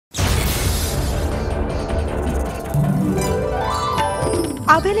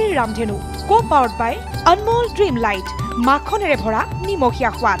Abelir Ramdhenu, co-powered by Anmol Dream Light, Makhanere Bhora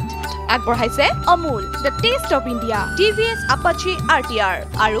Nimokhiya Hwat. আগবঢ়াইছে Amul, the taste of India, TVS Apache RTR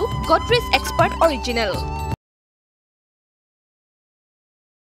আৰু Godrej Expert Original.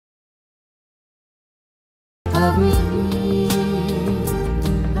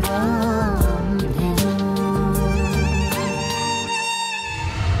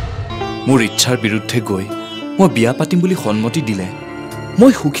 মোৰ ইচ্ছাৰ বিৰুদ্ধে গৈ মই বিয়া পাতিম বুলি সন্মতি দিলে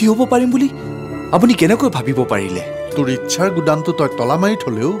মই সুখী হ'ব পাৰিম বুলি আপুনি কেনেকৈ ভাবিব পাৰিলে তোৰ ইচ্ছাৰ গুদানটো তই তলা মাৰি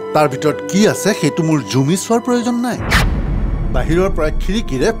থলেও তাৰ ভিতৰত কি আছে সেইটো মোৰ জুমি চোৱাৰ প্ৰয়োজন নাই বাহিৰৰ পৰা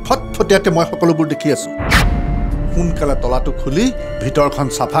খিৰিকিৰে ফটফটিয়াকে মই সকলোবোৰ দেখি আছো সোনকালে তলাটো খুলি ভিতৰখন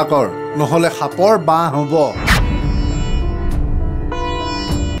চাফা কৰ নহলে সাপৰ বাহ হ'ব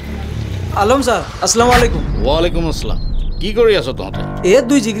আলম স্যাৰ আসসালামু আলাইকুম ওয়া আলাইকুম আসসালাম কি কৰি আছ তহঁতে এ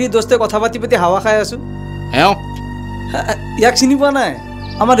দুই জিগৰি দোস্তে কথা পাতি পাতি হাৱা খাই আছো হেও ইয়াক চিনি পোৱা নাই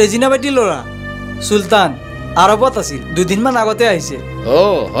আমাৰ ৰেজিনা বাটি লৰা সুলতান আৰবত আছিল দুদিনমান আগতে আহিছে ও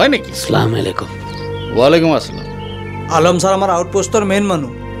হয় নেকি আসসালামু আলাইকুম ওয়া আলাইকুম আসসালাম আলম স্যার আমাৰ আউটপোষ্টৰ মেইন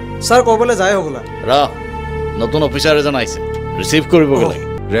মানুহ স্যাৰ ক'বলৈ যায় হগলা ৰ নতুন অফিচাৰ এজন আহিছে ৰিসিভ কৰিব লাগে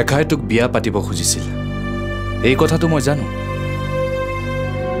ৰেখাই তোক বিয়া পাতিব খুজিছিল এই কথাটো মই জানো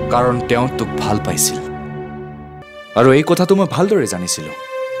কাৰণ তেওঁ তোক ভাল পাইছিল আৰু এই কথাটো মই ভালদৰে জানিছিলোঁ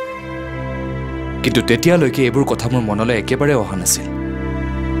কিন্তু তেতিয়ালৈকে এইবোৰ কথা মোৰ মনলৈ একেবাৰে অহা নাছিল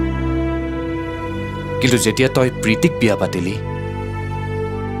কিন্তু যেতিয়া তই প্ৰীতিক বিয়া পাতিলি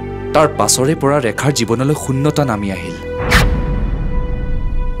তাৰ পাছৰে পৰা ৰেখাৰ জীৱনলৈ শূন্যতা নামি আহিল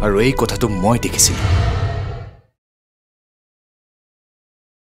আৰু এই কথাটো মই দেখিছিলোঁ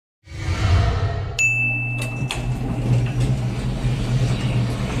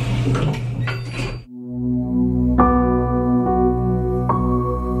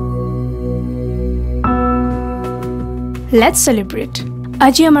Let's celebrate.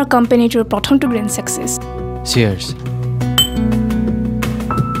 Aji amar company to prothom to grand success. Cheers.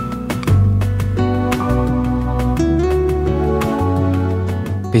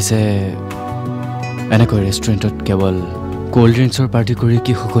 পিছে এনেকৈ ৰেষ্টুৰেণ্টত কেৱল কোল্ড ড্ৰিংকছৰ পাৰ্টি কৰি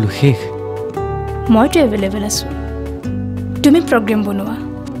কি সকলো শেষ মইতো এভেইলেবল আছো তুমি প্ৰগ্ৰাম বনোৱা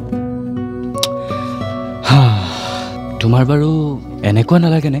তোমাৰ বাৰু এনেকুৱা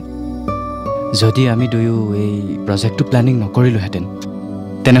নালাগেনে যদি আমি দুয়ো এই প্ৰজেক্টটো প্লেনিং নকৰিলোহেঁতেন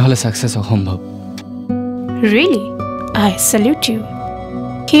তেনেহ'লে ছাকচেছ অসম্ভৱ ৰিয়েলি আই চেলিউট ইউ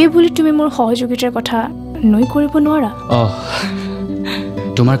সেই বুলি তুমি মোৰ সহযোগিতাৰ কথা নৈ কৰিব নোৱাৰা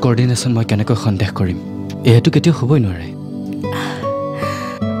তোমাৰ কোঅৰ্ডিনেশ্যন মই কেনেকৈ সন্দেহ কৰিম এইটো কেতিয়াও হ'বই নোৱাৰে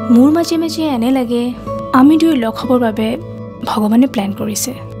মোৰ মাজে মাজে এনে লাগে আমি দুয়ো লগ হ'বৰ বাবে ভগৱানে প্লেন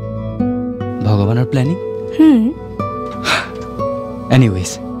কৰিছে ভগৱানৰ প্লেনিং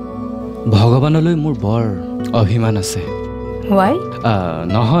এনিৱেজ ভগৱানলৈ মোৰ বৰ অভিমান আছে Why?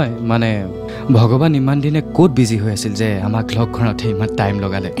 নহয় মানে ভগৱান ইমান দিনে ক'ত বিজি হৈ আছিল যে আমাক লগ কৰাতে ইমান টাইম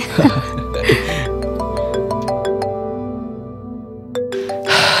লগালে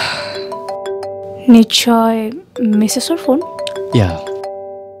নিশ্চয় মিছেছৰ phone Yeah.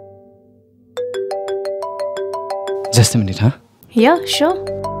 Just a minute, huh? Yeah, sure.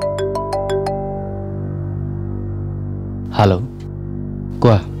 Hello.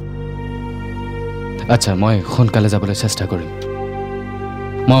 কোৱা আচ্ছা মই সোনকালে যাবলৈ চেষ্টা কৰিম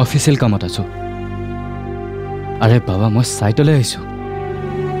মই অফিচিয়েল কামত আছো আৰে বাবা মই সাইটলৈ আহিছো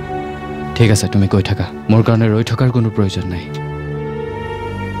ঠিক আছে তুমি কৈ থাকা মোৰ কাৰণে ৰৈ থকাৰ কোনো প্ৰয়োজন নাই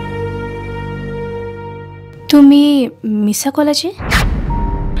তুমি মিছা ক'লা যে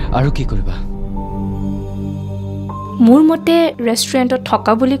আৰু কি কৰিবা মোৰ মতে ৰেষ্টুৰেণ্টত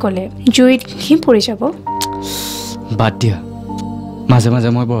থকা বুলি ক'লে জুইত ঘি পৰি যাব বাদ দিয়া মাজে মাজে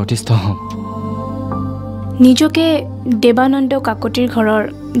মই বৰ অতিষ্ঠ হওঁ নিজকে দেৱানন্দ কাকতিৰ ঘৰৰ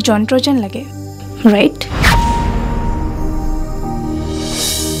যন্ত্ৰ যেন লাগে ৰাইট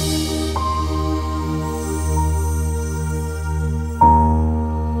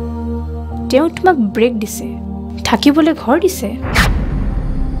তেওঁ তোমাক ব্ৰেক দিছে থাকিবলৈ ঘৰ দিছে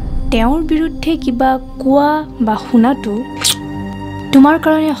তেওঁৰ বিৰুদ্ধে কিবা কোৱা বা শুনাটো তোমাৰ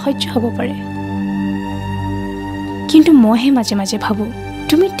কাৰণে অসহ্য হ'ব পাৰে কিন্তু মইহে মাজে মাজে ভাবো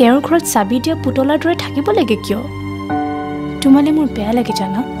তুমি তেওঁৰ ঘৰত চাবি দিয়া পুতলাৰ দৰে থাকিব লাগে কিয় তোমালৈ মোৰ বেয়া লাগে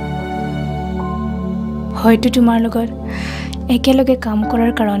জানা হয়তো তোমাৰ লগত একেলগে কাম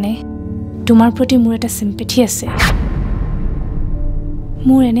কৰাৰ কাৰণে তোমাৰ প্ৰতি মোৰ এটা সিম্পেথি আছে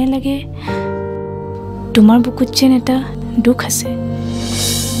মোৰ এনে লাগে তোমাৰ বুকুত যেন এটা দুখ আছে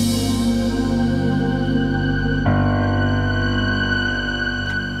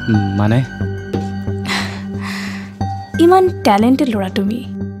মানে ইমান ট্যালেন্টেড ল'ৰা তুমি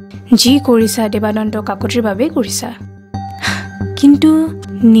যি কৰিছা দেৱানন্দ কাকতিৰ বাবে কৰিছা কিন্তু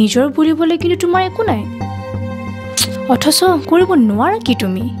নিজৰ বুলিবলৈ কিন্তু তোমাৰ একো নাই অথচ কৰিব নোৱাৰা কি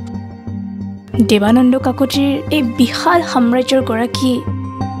তুমি দেৱানন্দ কাকতিৰ এই বিশাল সাম্ৰাজ্যৰ গৰাকী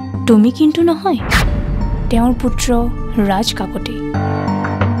তুমি কিন্তু নহয় তেওঁৰ পুত্ৰ ৰাজ কাকতি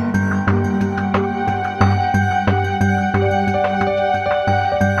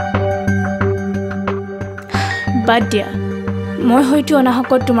বাদ দিয়া মই হয়তো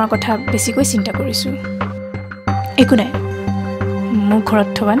অনাহকত তোমাৰ কথা বেছিকৈ চিন্তা কৰিছোঁ একো নাই মোৰ ঘৰত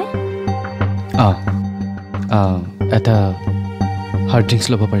থবানে এটা হাৰ্ড ড্ৰিংকছ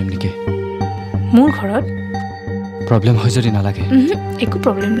ল'ব পাৰিম নেকি মোৰ ঘৰত প্ৰব্লেম হয় যদি নালাগে একো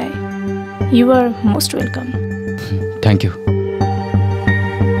প্ৰব্লেম নাই U R most welcome thank U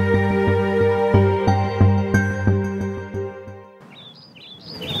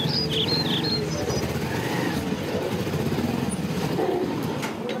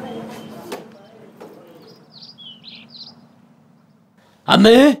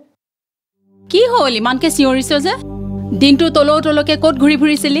আমে কি হ'ল ইমানকে চিঞৰিছ যে দিনটো তলকে ক'ত ঘূৰি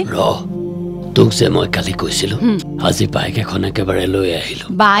ফুৰিছিলি ৰ তোক যে মই কালি কৈছিলো আজি বাইক এখন একেবাৰে লৈ আহিলো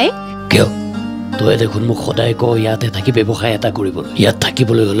বাইক কিয় তই দেখোন মোক সদায় ক ইয়াতে থাকি ব্যৱসায় এটা কৰিবলৈ ইয়াত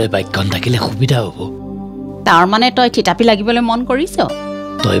থাকিবলৈ হ'লে বাইকখন থাকিলে সুবিধা হ'ব তাৰ মানে তই থিতাপি লাগিবলৈ মন কৰিছ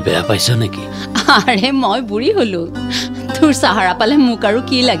তই বেয়া পাইছ নেকি আৰে মই বুঢ়ী হলো তোৰ সাহাৰা পালে মোক আৰু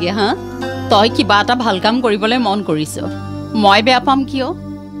কি লাগে হা তই কিবা এটা ভাল কাম কৰিবলৈ মন কৰিছ মই বেয়া পাম কিয়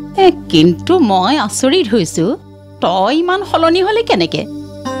কিন্তু মই আচৰিত হৈছো তই ইমান সলনি হলে কেনেকে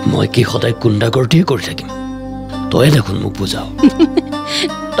মই কি সদায় গুণ্ডাগৰ্দিয়ে কৰি থাকিম তই দেখোন মোক বুজাও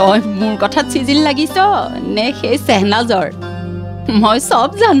তই মোৰ কথাত চিজিল লাগিছ নে সেই চেহনাজৰ মই সব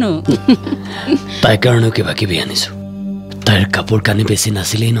জানো তাইৰ কাৰণে কিবা কিবি আনিছো তাইৰ কাপোৰ কানি বেছি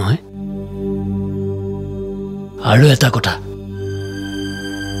নাছিলেই নহয় আৰু এটা কথা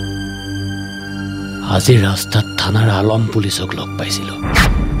আজি ৰাস্তাত থানাৰ আলম পুলিচক লগ পাইছিলো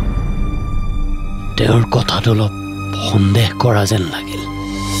তেওঁৰ কথাত অলপ সন্দেহ কৰা যেন লাগিল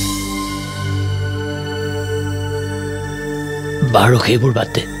বাৰু সেইবোৰ বাদ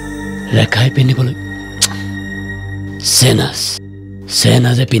দে ৰেখাই পিন্ধিবলৈ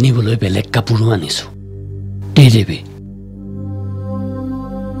চেনাজে পিন্ধিবলৈ বেলেগ কাপোৰো আনিছো দি দিবি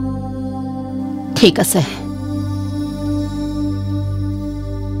ঠিক আছে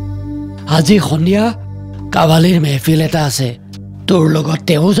আজি সন্ধিয়া কাভালীৰ মেহফিল এটা আছে তোৰ লগত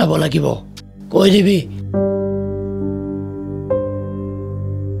তেওঁ যাব লাগিব কৈ দিবি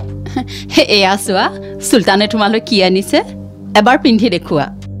এয়া চোৱা সুলতানে তোমালৈ কি আনিছে এবাৰ পিন্ধি দেখুৱা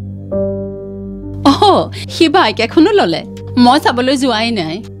সি বাইক এখনো ললে মই চাবলৈ যোৱাই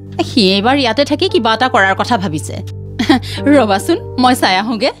নাই সি এবাৰ ইয়াতে থাকি কিবা এটা কৰাৰ কথা ভাবিছে ৰবাচোন মই চাই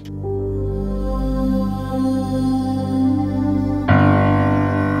আহোগে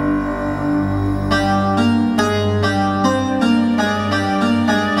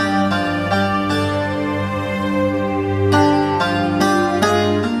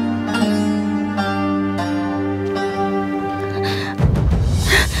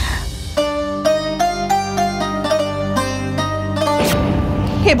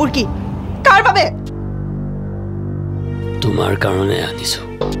সেইবোৰ কি কাৰ বাবে তোমাৰ কাৰণে আনিছো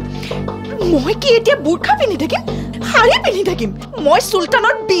মই কি এতিয়া বুৰখা পিন্ধি থাকিম শাৰী পিন্ধি থাকিম মই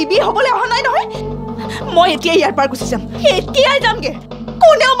সুলতানৰ বিবি হ'বলৈ অহা নাই নহয় মই এতিয়া ইয়াৰ পৰা গুচি যাম এতিয়াই যামগে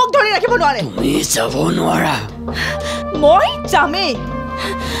কোনেও মোক ধৰি ৰাখিব নোৱাৰে তুমি যাব নোৱাৰা মই যামেই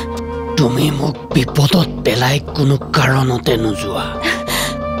তুমি মোক বিপদত পেলাই কোনো কাৰণতে নোযোৱা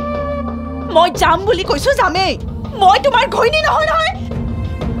মই যাম বুলি কৈছো যামেই মই তোমাৰ ঘৈণী নহয় নহয়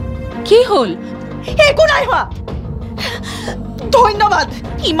কি হ'ল একো নাই হোৱা ধন্যবাদ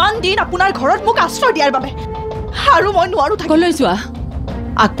ইমান দিন আপোনাৰ ঘৰত মোক আশ্ৰয় দিয়াৰ বাবে আৰু মই নোৱাৰো থাকিবলৈ যোৱা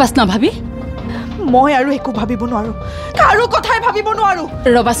আগপাছ নাভাবি মই আৰু একো ভাবিব নোৱাৰো কাৰো কথাই ভাবিব নোৱাৰো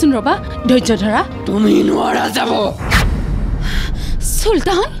ৰবাচোন ৰবা ধৈৰ্য ধৰা তুমি নোৱাৰা যাব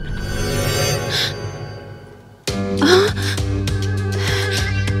সুলতান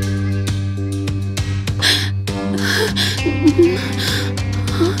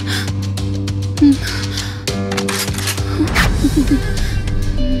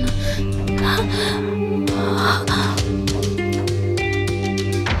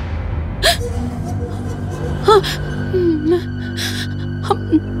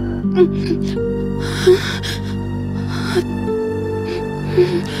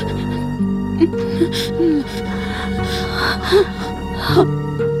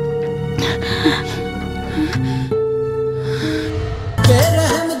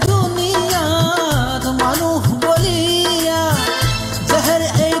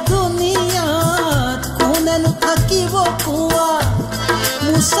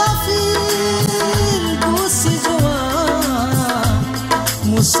मुसाफिर गुस जुआ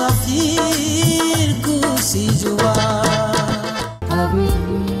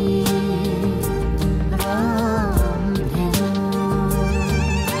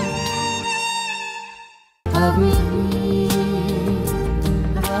মই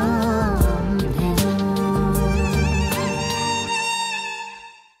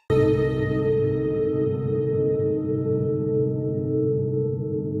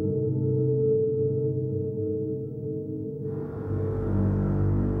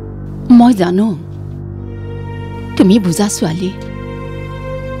জানো তুমি বুজা ছোৱালী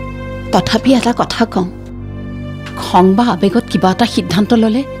তথাপি এটা কথা কওঁ খং বা আবেগত কিবা এটা সিদ্ধান্ত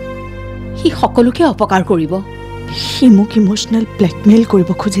ল'লে সি সকলোকে অপকাৰ কৰিব সি মোক ইমোচনেল ব্লেকমেইল কৰিব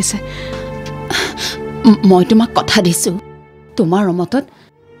খুজিছে মই তোমাক কথা দিছোঁ তোমাৰ মতত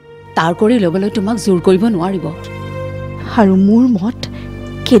তাৰ কৰি ল'বলৈ তোমাক জোৰ কৰিব নোৱাৰিব আৰু মোৰ মত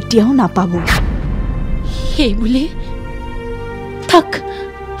কেতিয়াও নাপাব সেই বুলি থাক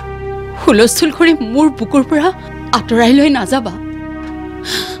হুলস্থুল কৰি মোৰ বুকুৰ পৰা আঁতৰাই লৈ নাযাবা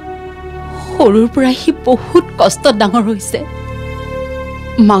সৰুৰ পৰাই সি বহুত কষ্টত ডাঙৰ হৈছে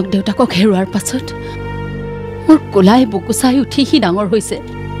মাক দেউতাকক হেৰুৱাৰ পাছত মোৰ কোলাই বুকুচাই উঠি সি ডাঙৰ হৈছে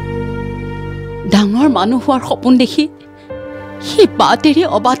ডাঙৰ মানুহ হোৱাৰ সপোন দেখি সি বাট এৰি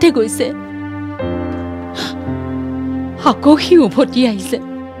অবাটে গৈছে আকৌ সি উভতি আহিছে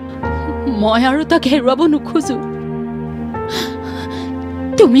মই আৰু তাক হেৰুৱাব নোখোজো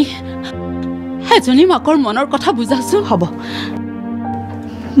তুমি এজনী মাকৰ মনৰ কথা বুজাচোন হ'ব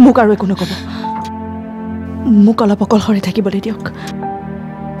মোক আৰু একো নক'ব মোক অলপ অকলশৰে থাকিবলৈ দিয়ক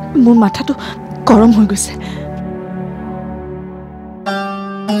মোৰ মাথাটো গৰম হৈ গৈছে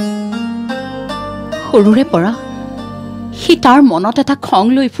সৰুৰে পৰা সি তাৰ মনত এটা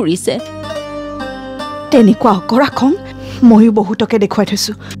খং লৈ ফুৰিছে তেনেকুৱা অকৰা খং ময়ো বহুতকে দেখুৱাই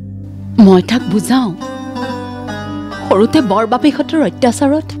থৈছোঁ মই তাক বুজাওঁ সৰুতে বৰ বাপেকহঁতৰ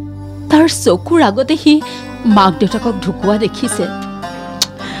অত্যাচাৰত তাৰ চকুৰ আগতে সি মাক দেউতাকক ঢুকুৱা দেখিছে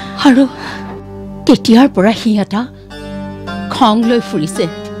আৰু তেতিয়াৰ পৰা সি এটা খং লৈ ফুৰিছে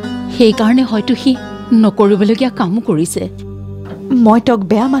সেইকাৰণে হয়তো সি নকৰিবলগীয়া কামো কৰিছে মই তেওঁক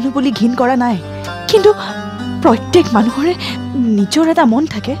বেয়া মানুহ বুলি ঘিণ কৰা নাই কিন্তু প্ৰত্যেক মানুহৰে নিজৰ এটা মন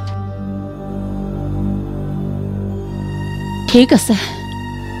থাকে ঠিক আছে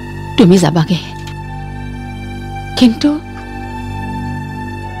তুমি যাবাগে কিন্তু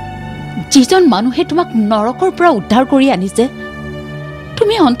যিজন মানুহে তোমাক নৰকৰ পৰা উদ্ধাৰ কৰি আনিছে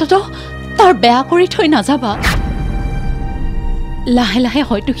তুমি অন্ততঃ তাৰ বেয়া কৰি থৈ নাযাবা লাহে লাহে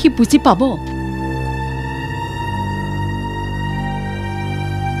হয়তো সি বুজি পাব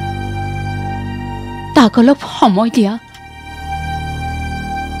তাক অলপ সময় দিয়া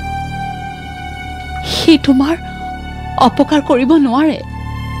সি তোমাৰ অপকাৰ কৰিব নোৱাৰে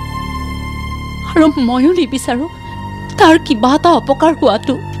আৰু ময়ো নিবিচাৰো তাৰ কিবা এটা অপকাৰ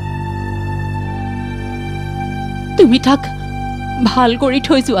হোৱাটো তুমি তাক ভাল কৰি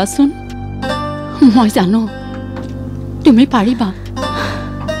থৈ যোৱাচোন মই জানো তুমি পাৰিবা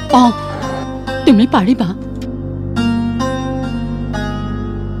তুমি পাৰিবা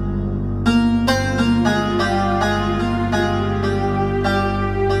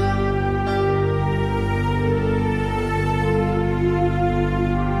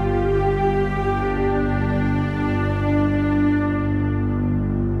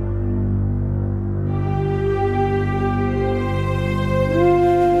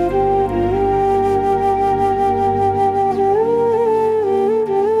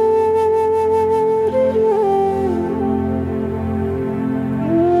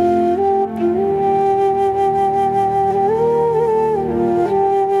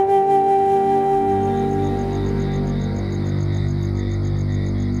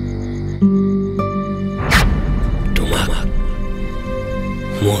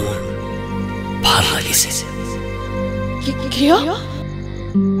মোৰ ভাল লাগিছে কিয়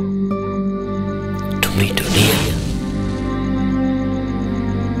তুমি ধুনীয়া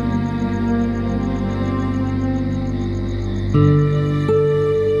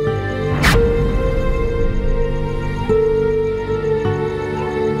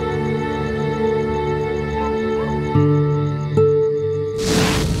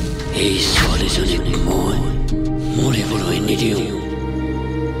এই ছোৱালীজনীক মই মৰিবলৈ নিদিওঁ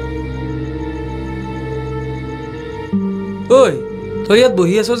ঐ তই ইয়াত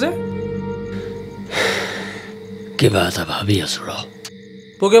বহি আছ যে কিবা এটা ভাবি আছো ৰ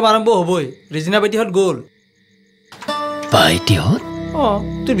প্ৰগ্ৰেম আৰম্ভ হ'বই ৰেজিনা বাইটিহঁত গ'ল বাইটিহঁত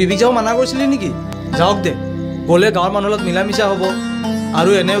তোৰ বিবিক যাব মানা কৰিছিলি নেকি যাওক দে গ'লে গাঁৱৰ মানুহৰ লগত মিলা মিছা হ'ব আৰু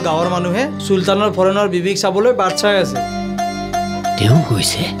এনেও গাঁৱৰ মানুহে চুলতানৰ ফৰেনৰ বিবিক চাবলৈ বাট চাই আছে তেওঁ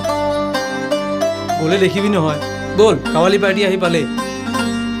কৈছে গ'লে দেখিবি নহয় ব'ল কাৱালী পাৰ্টি আহি পালে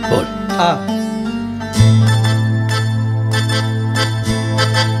ব'ল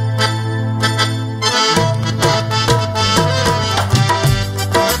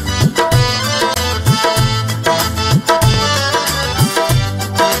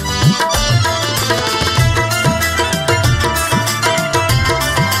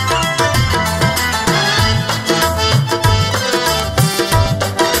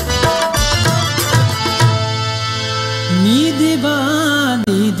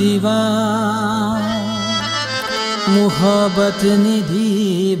मोहब्बत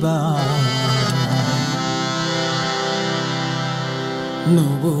निधिबा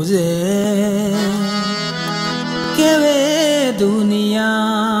नुबुझे केवे दुनिया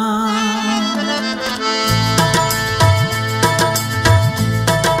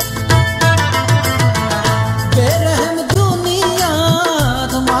बेरहम दुनिया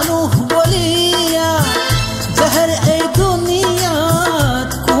मानुह बोलिया जहर ए दुनिया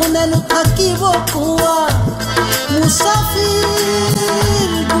कोनन থাকিব कुआ मुसाफिर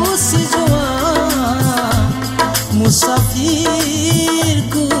गुसी जुआ मुसाफिर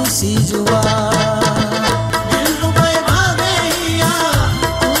गुसी जुआ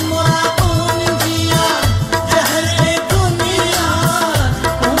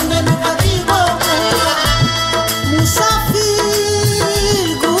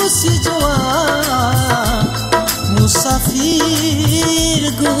मुसाफिर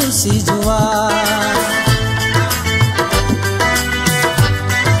गुसी जुआ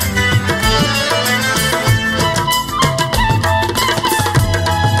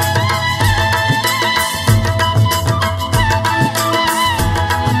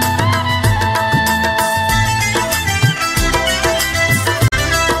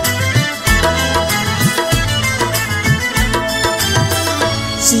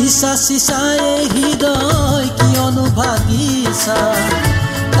सीसा सीसाए हृदय कियनो भागिसा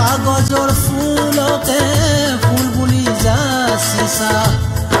कागजर फूलते फूल बुली जा सीसा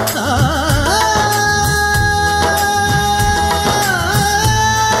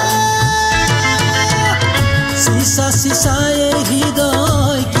सीसा सीसाए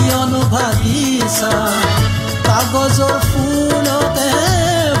हृदय कियनो भागिसा कागजर फूलते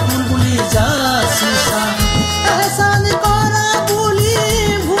फूल बुली जा सीसा एहसान करा बुली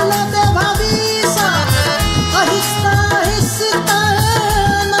भूलते भाविसा अहिस्ता अहिस्ता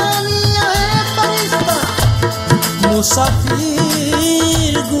नानिया है परिस्ता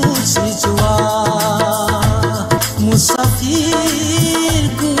मुसाफिर गुसी जुआ मुसाफिर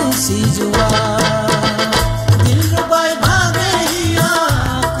गुसी जुआ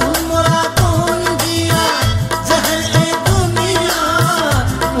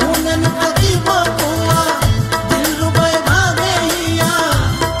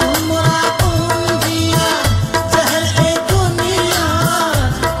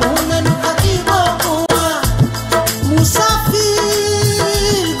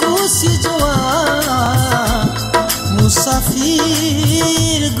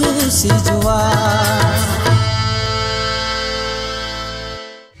मुसाफिर गुसी जुआ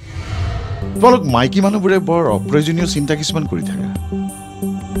তোমালোক মাইকী মানুহবোৰে বৰ অপ্ৰয়োজনীয় চিন্তা কিছুমান কৰি থাকে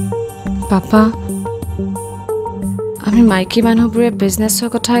পাপা আমি মাইকী মানুহবোৰে বিজনেছৰ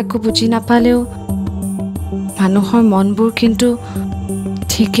কথা একো বুজি নাপালেও মানুহৰ মনবোৰ কিন্তু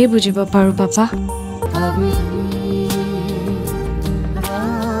ঠিকই বুজিব পাৰো পাপা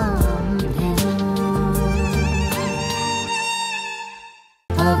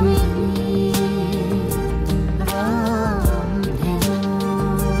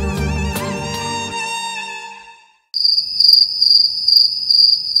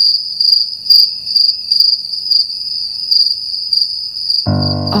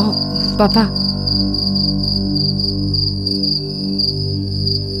পাপা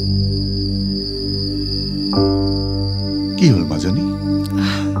কি হল মাজনী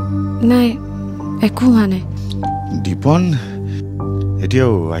নাই একো হোৱা নাই দীপন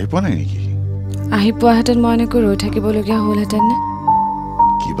এতিয়াও আহি পোৱা নাই নেকি আহি পোৱাহেঁতেন মই এনেকৈ ৰৈ থাকিবলগীয়া হ'লহেঁতেন নে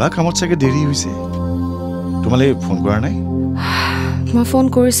কিবা কামত চাগে দেৰি হৈছে তোমালে ফোন কৰা নাই মই ফোন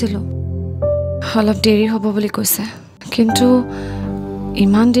কৰিছিলোঁ অলপ দেৰি হ'ব বুলি কৈছে কিন্তু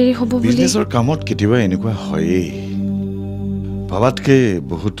ইমান দেৰি হ'ব বুলি বিজনেছৰ কামত কেতিয়াবা এনেকুৱা হয়েই ভাবাতকে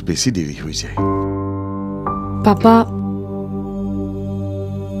বহুত বেছি দেৰি হৈ যায় পাপা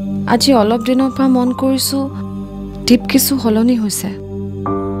আজি অলপ দিনৰ পৰা মন কৰিছোঁ দীপ কিছু সলনি হৈছে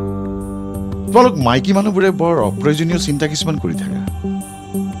তোমালোক মাইকী মানুহবোৰে বৰ অপ্ৰয়োজনীয় চিন্তা কিছুমান কৰি থাকে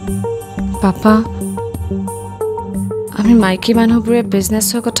পাপা আমি মাইকী মানুহবোৰে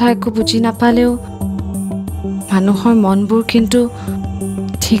বিজনেছৰ কথা একো বুজি নাপালেও মানুহৰ মনবোৰ কিন্তু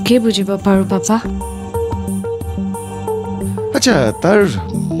ঠিকই বুজিব পাৰো পাপা আচ্ছা তাৰ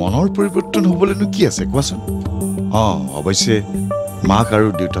মনৰ পৰিৱৰ্তন হ'বলৈনো কি আছে কোৱাচোন অৱশ্যে মাক আৰু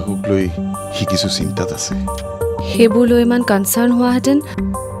দেউতাকক লৈ সি কিছু চিন্তাত আছে সেইবোৰ লৈ ইমান কনচাৰ্ণ হোৱাহেঁতেন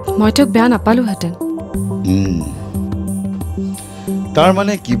মই তোক বেয়া নাপালোহেঁতেন তাৰ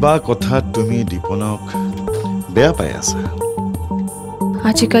মানে কিবা কথা তুমি দীপনক বেয়া পাই আছা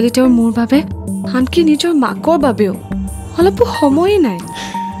আজিকালি তেওঁৰ মোৰ বাবে আনকি নিজৰ মাকৰ বাবেও অলপো সময়ে নাই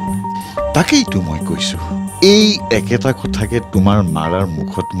তাকেইতো মই কৈছো এই একেটা কথাকে তোমাৰ মাৰাৰ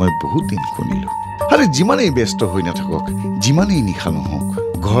মুখত মই বহুত দিন শুনিলো আৰে যিমানেই ব্যস্ত হৈ নাথাকক যিমানেই নিশা নহওক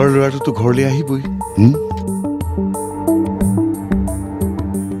ঘৰৰ ল'ৰাটোতো ঘৰলৈ আহিবই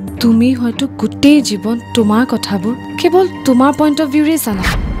তুমি হয়তো গোটেই জীৱন তোমাৰ কথাবোৰ কেৱল তোমাৰ পইণ্ট অফ ভিউৰে জানা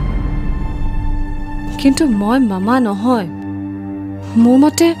কিন্তু মই মামা নহয় মোৰ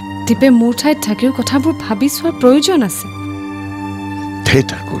মতে দীপে মোৰ ঠাইত থাকিও কথাবোৰ ভাবি চোৱাৰ প্ৰয়োজন আছে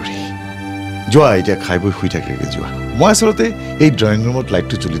থেটা কৰি যোৱা এতিয়া খাই বৈ শুই থাকেগে যোৱা মই আচলতে এই ড্ৰয়িং ৰুমত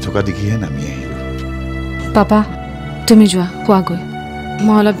লাইটটো জ্বলি থকা দেখিহে নামি আহিলোঁ পাপা তুমি যোৱা খোৱাগৈ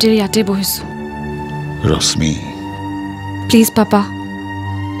মই অলপ দেৰি ইয়াতে বহিছোঁ ৰশ্মি প্লিজ পাপা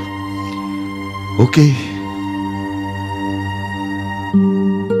অ'কে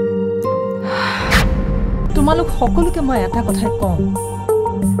তোমালোক সকলোকে মই এটা কথাই কওঁ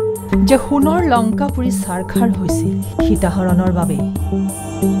যে সোণৰ লংকাপুৰী চাৰখাৰ হৈছিল সীতাহৰণৰ বাবে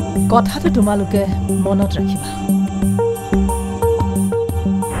কথাটো তোমালোকে মনত ৰাখিবা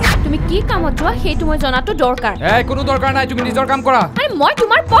তুমি কি কামত যোৱা সেইটো মই জনাটো দৰকাৰ কোনো দৰকাৰ নাই তুমি নিজৰ কাম কৰা আৰে মই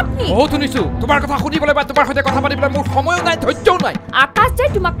তোমাৰ পত্নী বহুত শুনিছো তোমাৰ কথা শুনিবলৈ বা তোমাৰ সৈতে কথা পাতিবলৈ মোৰ সময়ো নাই ধৈৰ্যও নাই আকাশ যে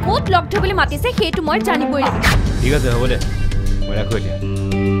তোমাক ক'ত লগ ধৰিবলৈ মাতিছে সেইটো মই জানিবই লাগিব ঠিক আছে হ'ব দে মই ৰাখো এতিয়া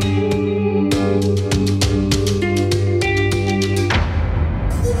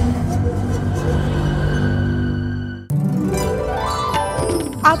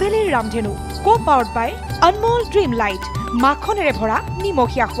Abelir Ramdhenu, co-powered by Anmol Dream Light, মাখনেৰে ভৰা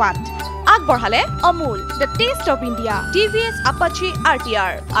নিমখীয়া সোৱাদ আগবঢ়ালে Amul, the taste of India, TVS Apache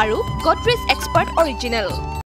RTR আৰু Godrej Expert Original